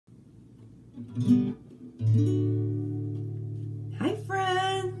Hi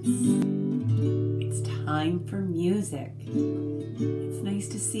friends! It's time for music. It's nice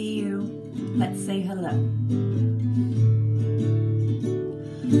to see you. Let's say hello.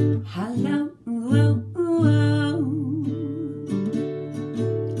 Hello, whoa, whoa.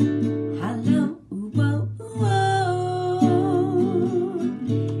 Hello, whoa, whoa.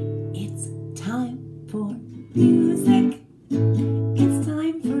 It's time for music. It's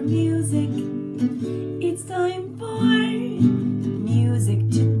time for music. It's time for music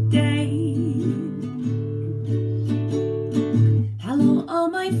today. Hello, all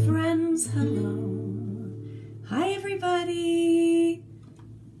my friends. Hello. Hi, everybody.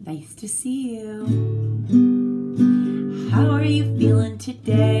 Nice to see you. How are you feeling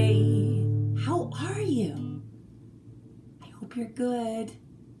today? How are you? I hope you're good.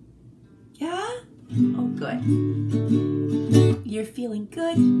 Yeah? Oh, good. You're feeling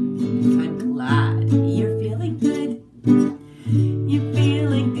good? I'm glad you're feeling good. You're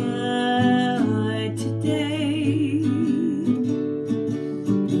feeling good today.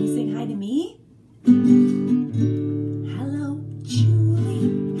 Can you sing hi to me? Hello,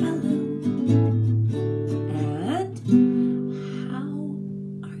 Julie. Hello. And how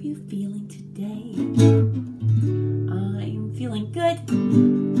are you feeling today? I'm feeling good.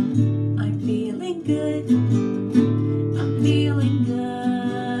 I'm feeling good. I'm feeling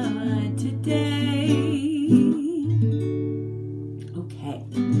good today. Okay.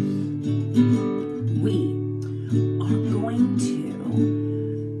 We are going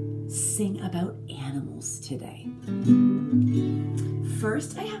to sing about animals today.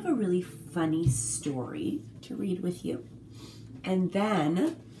 First, I have a really funny story to read with you. And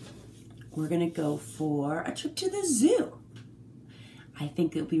then we're going to go for a trip to the zoo. I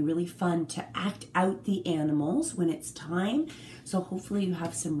think it'll be really fun to act out the animals when it's time. So hopefully you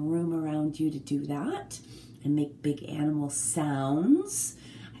have some room around you to do that and make big animal sounds.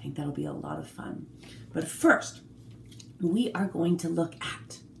 I think that'll be a lot of fun. But first, we are going to look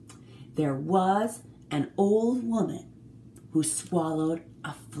at There Was an Old Woman Who Swallowed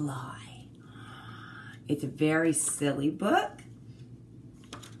a Fly. It's a very silly book,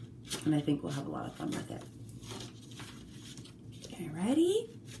 and I think we'll have a lot of fun with it. Okay,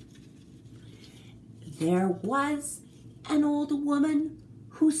 ready? There was an old woman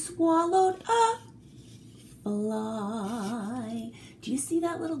who swallowed a fly. Do you see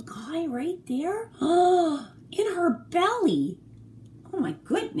that little guy right there? Oh, in her belly. Oh my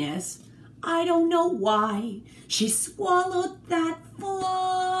goodness. I don't know why she swallowed that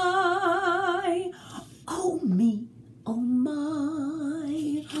fly. Oh me, oh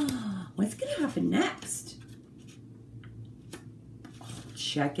my. What's going to happen next?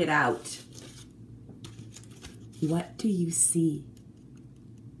 Check it out. What do you see?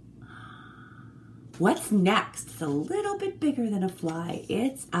 What's next? It's a little bit bigger than a fly.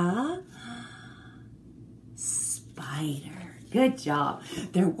 It's a spider. Good job.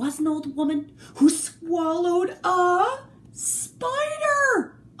 There was an old woman who swallowed a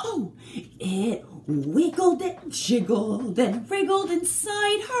spider. Oh, it wiggled and jiggled and wriggled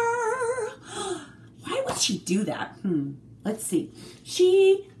inside her. Why would she do that? Let's see.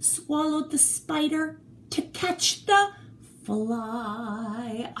 She swallowed the spider to catch the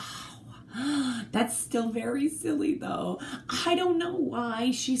fly. Oh, that's still very silly though. I don't know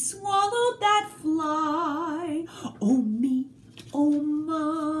why she swallowed that fly. Oh me, oh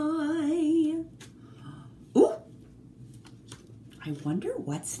my. Ooh, I wonder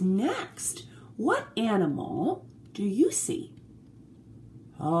what's next. What animal do you see?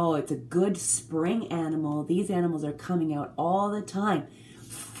 Oh, it's a good spring animal. These animals are coming out all the time,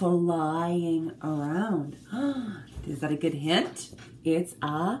 flying around. Is that a good hint? It's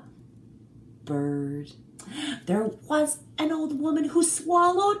a bird. There was an old woman who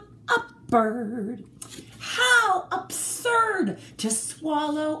swallowed a bird. How absurd to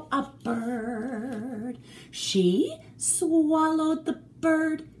swallow a bird. She swallowed the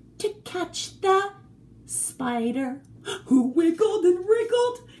bird to catch the spider who wiggled and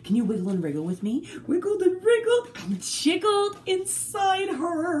wriggled. Can you wiggle and wriggle with me? Wiggled and wriggled and jiggled inside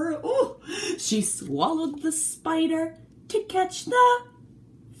her. Oh, she swallowed the spider to catch the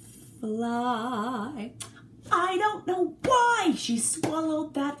fly. I don't know why she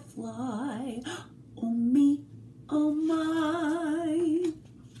swallowed that fly. Oh me, oh my.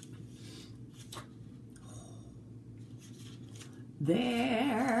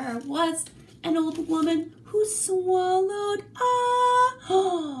 There was an old woman who swallowed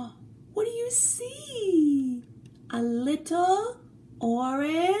a... What do you see? A little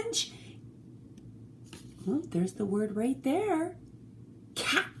orange... Oh, there's the word right there.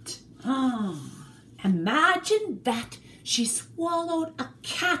 Cat. Imagine that. She swallowed a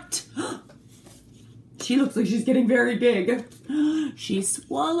cat. She looks like she's getting very big. She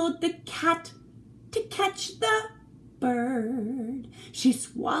swallowed the cat to catch the bird. She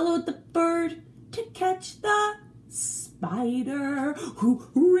swallowed the bird to catch the spider, who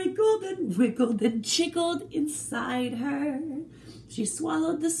wriggled and wiggled and jiggled inside her. She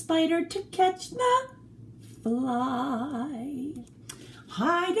swallowed the spider to catch the fly.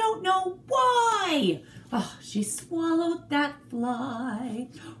 I don't know why. Oh, she swallowed that fly.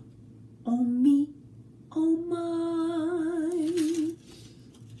 Oh me, oh my.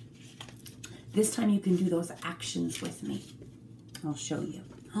 This time you can do those actions with me. I'll show you.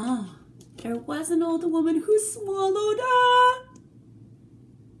 Oh, there was an old woman who swallowed a...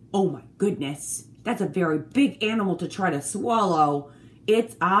 Oh my goodness. That's a very big animal to try to swallow.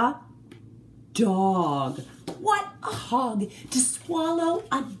 It's a dog. What a hog to swallow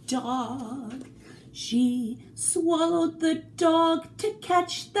a dog. She swallowed the dog to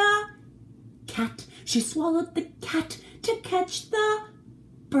catch the cat. She swallowed the cat to catch the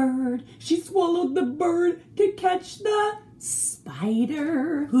bird. She swallowed the bird to catch the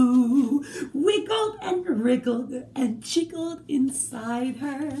spider, who wiggled and wriggled and jiggled inside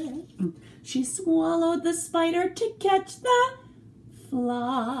her. She swallowed the spider to catch the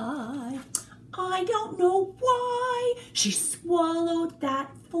fly. I don't know why she swallowed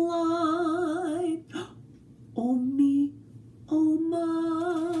that fly. Oh me, oh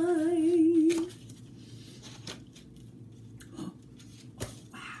my. Oh,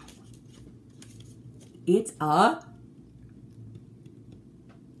 wow. It's a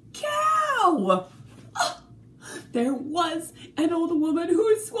cow. Oh, there was an old woman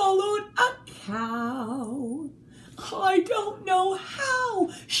who swallowed a cow. I don't know how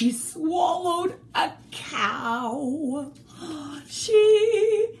she swallowed a cow.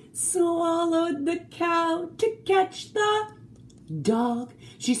 She swallowed the cow to catch the dog.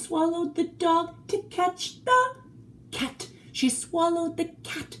 She swallowed the dog to catch the cat. She swallowed the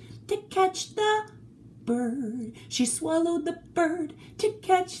cat to catch the bird. She swallowed the bird to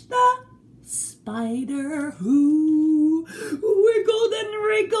catch the spider, who wiggled and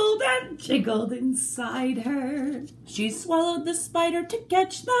wriggled and jiggled inside her. She swallowed the spider to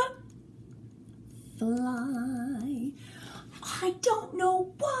catch the fly. I don't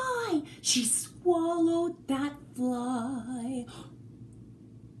know why she swallowed that fly.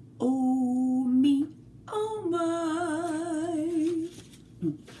 Oh me, oh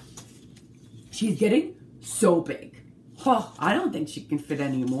my. She's getting so big. Oh, I don't think she can fit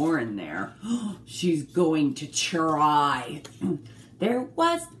any more in there. She's going to try. There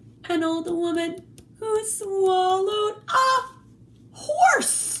was an old woman who swallowed a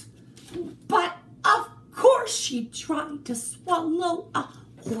horse. But of course she tried to swallow a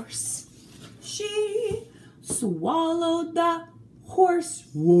horse. She swallowed the horse.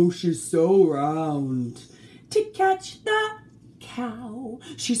 Whoa, she's so round. To catch the cow.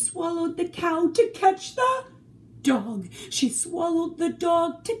 She swallowed the cow to catch the dog. She swallowed the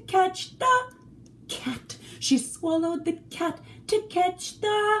dog to catch the cat. She swallowed the cat to catch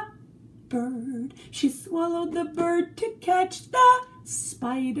the bird. She swallowed the bird to catch the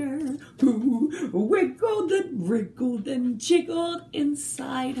spider, who wiggled and wriggled and jiggled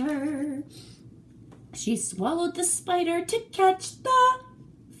inside her. She swallowed the spider to catch the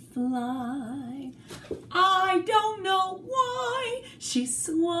fly. I don't know why she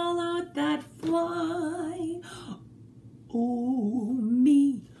swallowed that fly. Oh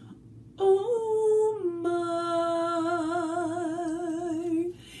me, oh my.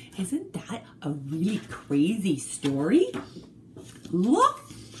 Isn't that a really crazy story? Look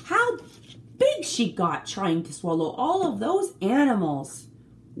how big she got trying to swallow all of those animals.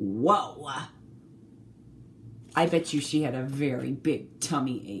 Whoa. I bet you she had a very big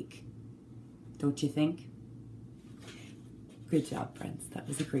tummy ache. Don't you think? Good job, friends. That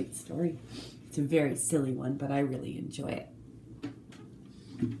was a great story. It's a very silly one, but I really enjoy it.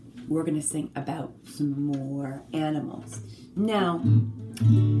 We're going to sing about some more animals. Now,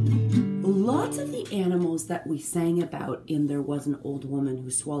 lots of the animals that we sang about in There Was an Old Woman Who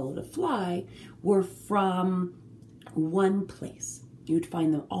Swallowed a Fly were from one place. You'd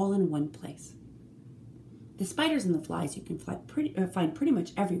find them all in one place. The spiders and the flies you can find pretty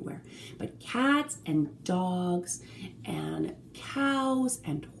much everywhere. But cats and dogs and cows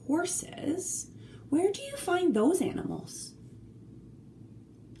and horses, where do you find those animals?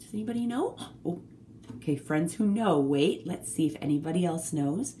 Does anybody know? Oh, okay, friends who know, wait, let's see if anybody else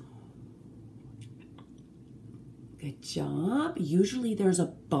knows. Good job. Usually there's a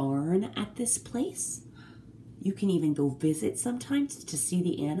barn at this place. You can even go visit sometimes to see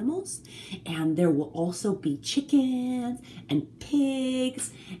the animals. And there will also be chickens and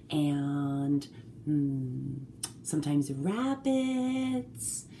pigs and sometimes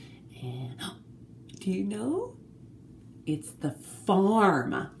rabbits. And do you know? It's the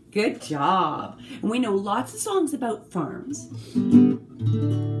farm. Good job. And we know lots of songs about farms.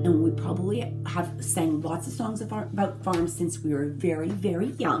 And we probably have sang lots of songs about farms since we were very, very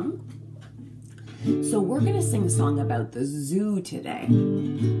young. So we're going to sing a song about the zoo today.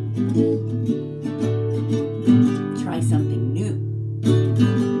 Try something new.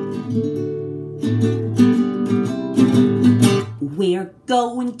 We're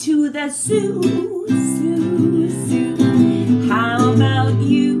going to the zoo, zoo, zoo. How about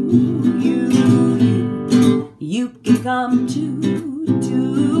you, you, you? You can come too,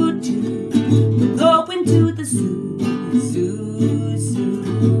 too, too. We're going to the zoo, zoo, zoo.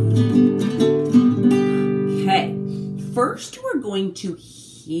 Okay, first we're going to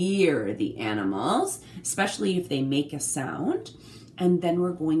hear the animals, especially if they make a sound. And then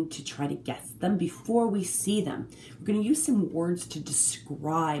we're going to try to guess them before we see them. We're going to use some words to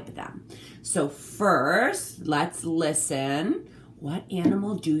describe them. So first, let's listen. What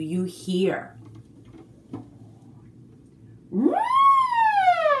animal do you hear?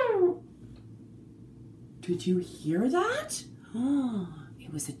 Did you hear that? Oh,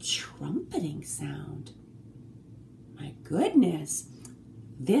 it was a trumpeting sound. My goodness.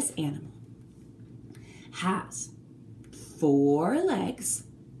 This animal has 4 legs.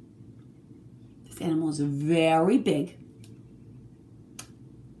 This animal is very big.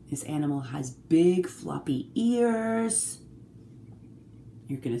 This animal has big floppy ears.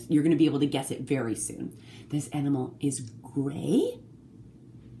 You're gonna be able to guess it very soon. This animal is gray.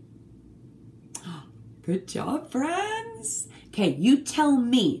 Good job, friends. Okay, you tell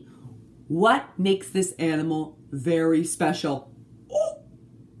me what makes this animal very special. Oh,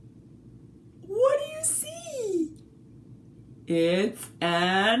 what do you see? It's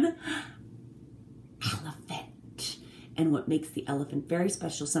an elephant. And what makes the elephant very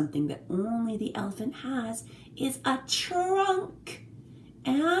special, something that only the elephant has, is a trunk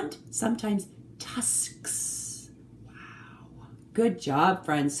and sometimes tusks. Wow. Good job,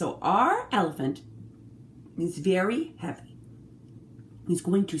 friends. So our elephant is very heavy. He's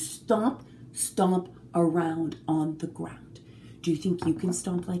going to stomp, stomp around on the ground. Do you think you can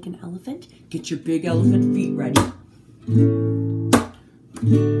stomp like an elephant? Get your big elephant feet ready.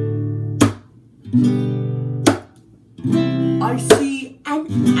 I see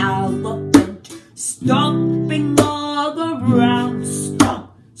an elephant stomping all around.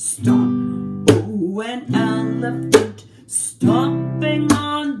 Stomp, stomp. Oh, an elephant stomping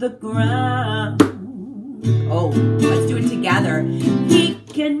on the ground. Oh, let's do it together. He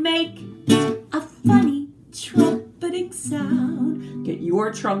can make a funny trumpeting sound. Get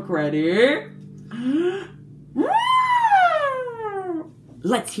your trunk ready.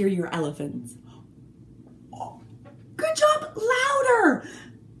 Let's hear your elephants. Oh, good job, louder.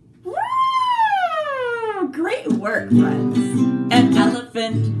 Great work, friends. An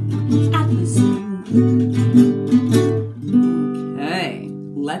elephant at the zoo. Okay,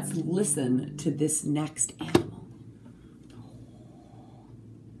 let's listen to this next animal.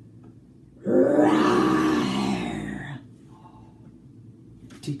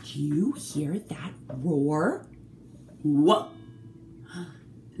 Did you hear that roar? Whoa!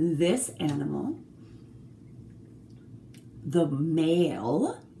 This animal, the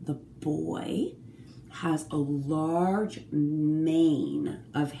male, the boy, has a large mane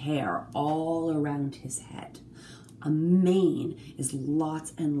of hair all around his head. A mane is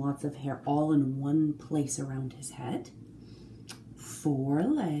lots and lots of hair all in one place around his head. 4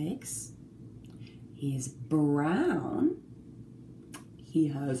 legs. He is brown. He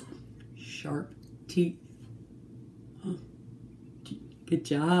has sharp teeth. Oh, good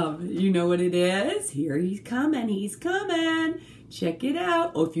job. You know what it is? Here he's coming. He's coming. Check it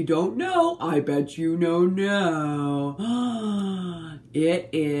out. Oh, if you don't know, I bet you know now. It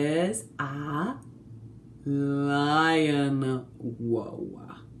is a lion. Whoa.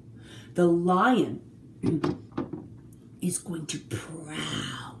 The lion is going to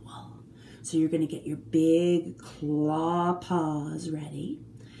prowl. So you're going to get your big claw paws ready.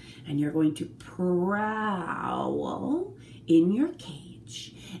 And you're going to prowl in your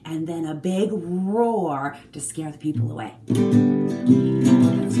cage. And then a big roar to scare the people away.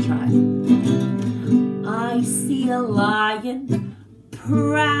 Let's try. I see a lion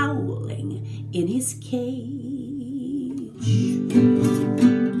prowling in his cage,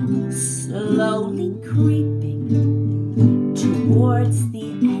 slowly creeping towards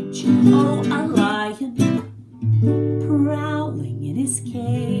the edge. Oh, a lion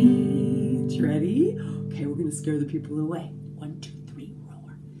Ready? Okay, we're gonna scare the people away. 1, 2, 3,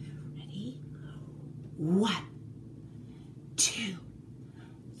 roar. Ready? 1, 2,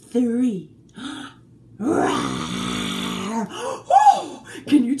 3. Oh,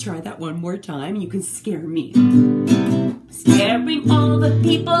 can you try that one more time? You can scare me. Scaring all the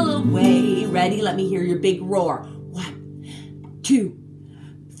people away. Ready? Let me hear your big roar. 1, 2,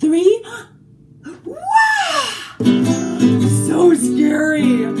 3. Wow! So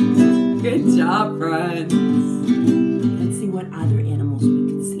scary. Good job, friends. Let's see what other animals we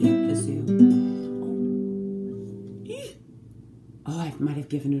can see at the zoo. Oh, I might have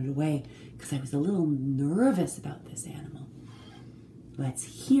given it away because I was a little nervous about this animal. Let's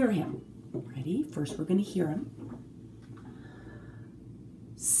hear him. Ready? First, we're going to hear him.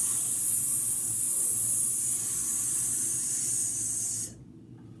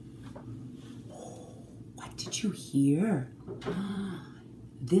 What did you hear?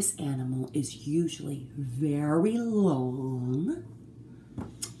 This animal is usually very long.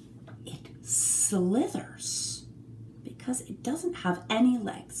 It slithers because it doesn't have any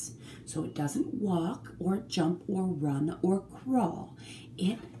legs. So it doesn't walk or jump or run or crawl.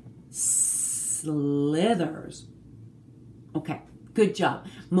 It slithers. Okay, good job.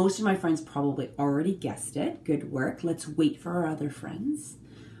 Most of my friends probably already guessed it. Good work. Let's wait for our other friends.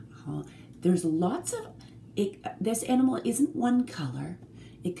 There's lots of... this animal isn't one color.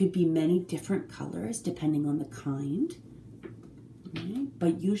 It could be many different colors depending on the kind. Okay.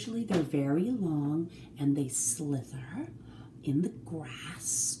 But usually they're very long and they slither in the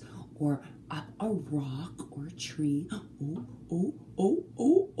grass or up a rock or a tree. Oh, oh, oh,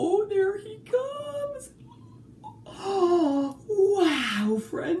 oh, oh, there he comes. Oh, wow,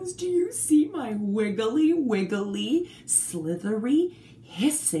 friends, do you see my wiggly, wiggly, slithery,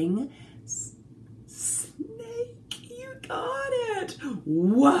 hissing snake? You got it.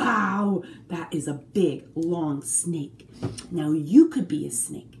 Wow, that is a big, long snake. Now, you could be a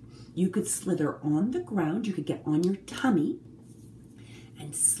snake. You could slither on the ground. You could get on your tummy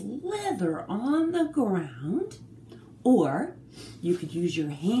and slither on the ground. Or you could use your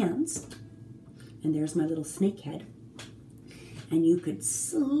hands. And there's my little snake head. And you could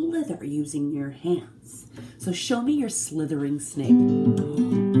slither using your hands. So show me your slithering snake.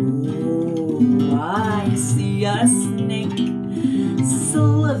 Oh, I see a snake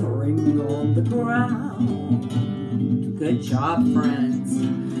slithering on the ground. Good job, friends.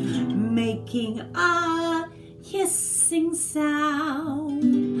 Making a hissing sound.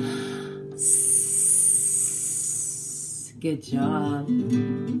 Good job.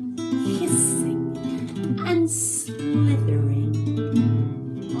 Hissing and slithering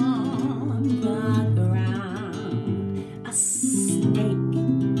on the ground. A snake.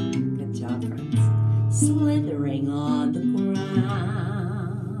 Good job, friends. Slithering on the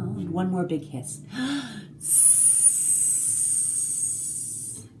ground. One more big hiss.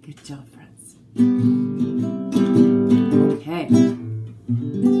 Good job, friends. Okay.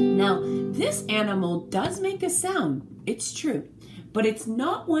 Now, this animal does make a sound. It's true. But it's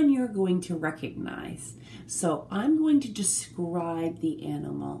not one you're going to recognize. So I'm going to describe the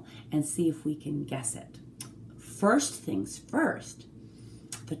animal and see if we can guess it. First things first,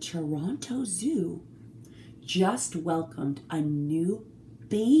 the Toronto Zoo just welcomed a new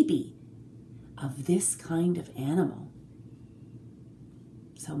baby of this kind of animal.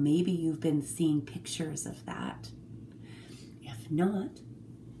 So maybe you've been seeing pictures of that. If not,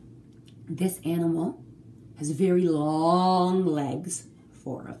 this animal has very long legs,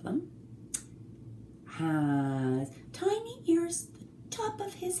 4 of them, has tiny ears at the top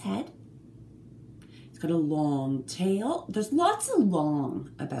of his head. He's got a long tail. There's lots of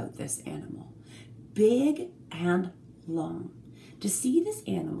long about this animal. Big and long. To see this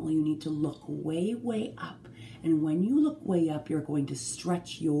animal, you need to look way, way up. And when you look way up, you're going to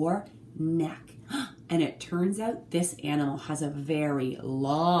stretch your neck. And it turns out this animal has a very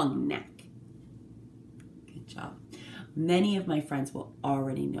long neck. Good job. Many of my friends will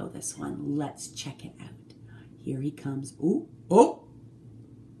already know this one. Let's check it out. Here he comes. Ooh, oh.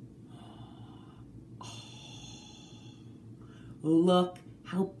 Look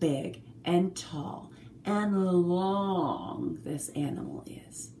how big and tall and long this animal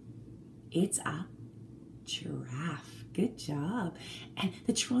is. It's a giraffe. Good job. And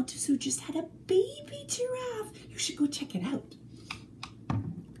the Toronto Zoo just had a baby giraffe. You should go check it out.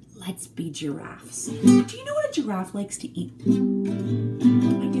 Let's be giraffes. Do you know what a giraffe likes to eat?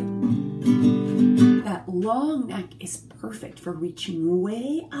 I do. That long neck is perfect for reaching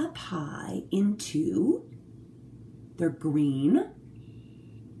way up high into... They're green.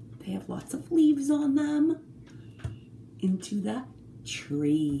 They have lots of leaves on them. Into the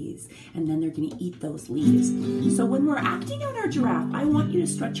trees. And then they're going to eat those leaves. So when we're acting out our giraffe, I want you to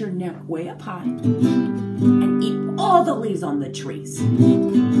stretch your neck way up high and eat all the leaves on the trees.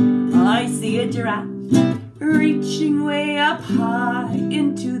 I see a giraffe reaching way up high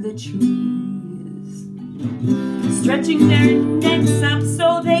into the trees, stretching their necks up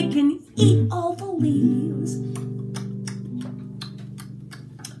so they can eat all the leaves.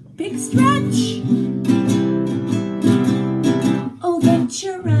 Big stretch. Oh, the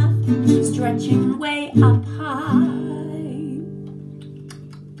giraffe stretching way up high,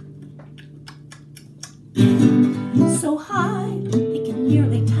 so high they can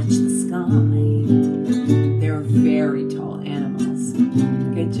nearly touch the sky. They're very tall animals.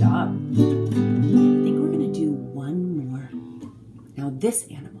 Good job. I think we're going to do one more. Now this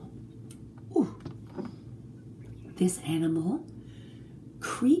animal. Ooh. This animal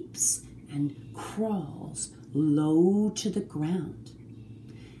creeps and crawls low to the ground.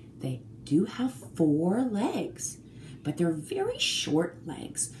 They do have 4 legs, but they're very short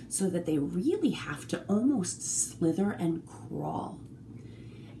legs, so that they really have to almost slither and crawl.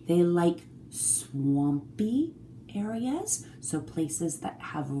 They like swampy areas, so places that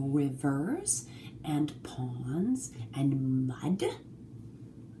have rivers and ponds and mud.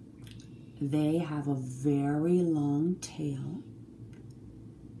 They have a very long tail.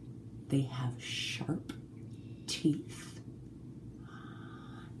 They have sharp teeth.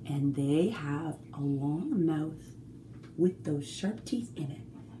 And they have a long mouth with those sharp teeth in it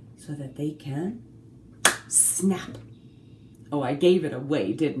so that they can snap. Oh, I gave it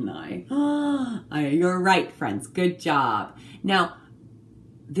away, didn't I? You're right, friends. Good job. Now,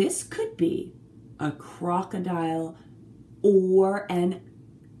 this could be a crocodile or an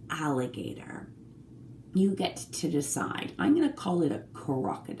alligator. You get to decide. I'm going to call it a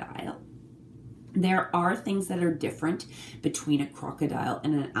crocodile. There are things that are different between a crocodile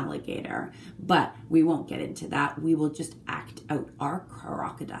and an alligator, but we won't get into that. We will just act out our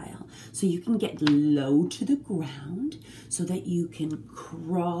crocodile. So you can get low to the ground so that you can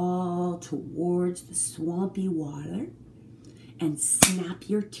crawl towards the swampy water and snap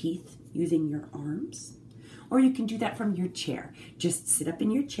your teeth using your arms. Or you can do that from your chair. Just sit up in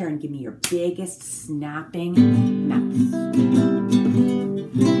your chair and give me your biggest snapping mouth.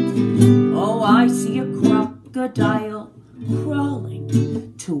 Oh, I see a crocodile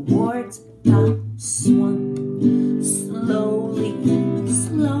crawling towards the swamp. Slowly,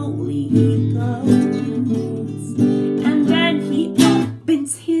 slowly he goes. And then he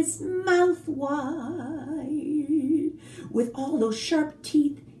opens his mouth wide with all those sharp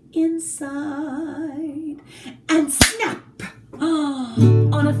teeth inside. And snap!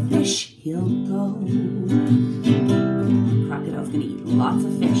 On a fish he'll go. Crocodile's gonna eat lots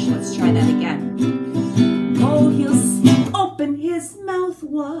of fish. Let's try that again. Oh, he'll open his mouth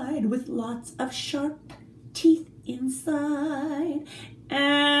wide with lots of sharp teeth inside.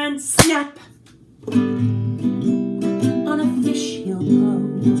 And snap! On a fish he'll go.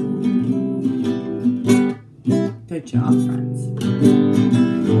 Good job, friends.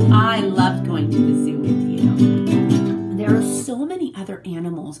 I loved going to the zoo with you. There are so many other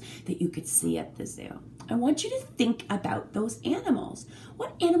animals that you could see at the zoo. I want you to think about those animals.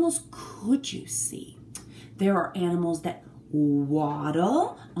 What animals could you see? There are animals that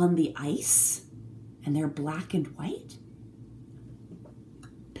waddle on the ice, and they're black and white.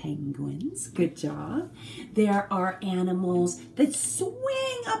 Penguins, good job. There are animals that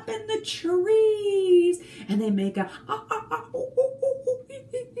swing up in the trees, and they make a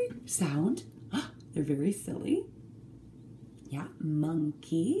sound. They're very silly. Yeah,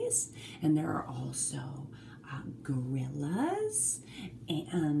 monkeys. And there are also gorillas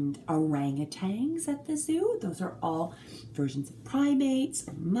and orangutans at the zoo. Those are all versions of primates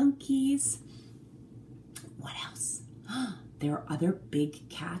or monkeys. What else? There are other big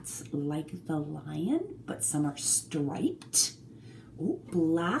cats like the lion, but some are striped. Oh,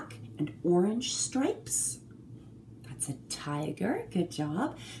 black and orange stripes. That's a tiger. Good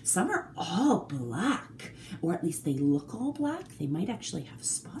job. Some are all black, or at least they look all black. They might actually have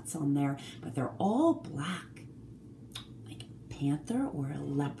spots on there, but they're all black. Like a panther or a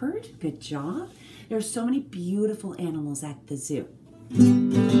leopard. Good job. There's so many beautiful animals at the zoo.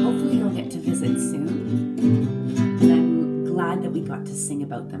 Hopefully you'll get to visit soon. And I'm glad that we got to sing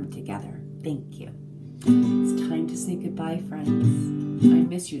about them together. Thank you. It's time to say goodbye, friends. I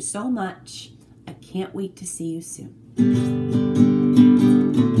miss you so much. I can't wait to see you soon.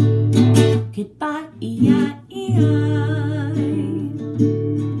 Goodbye, E-I-E-I.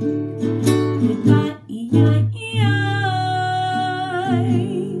 Goodbye, E-I-E-I.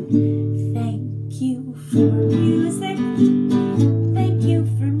 Thank you for music.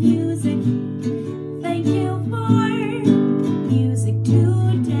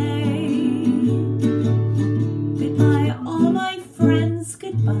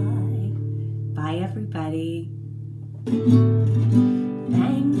 everybody.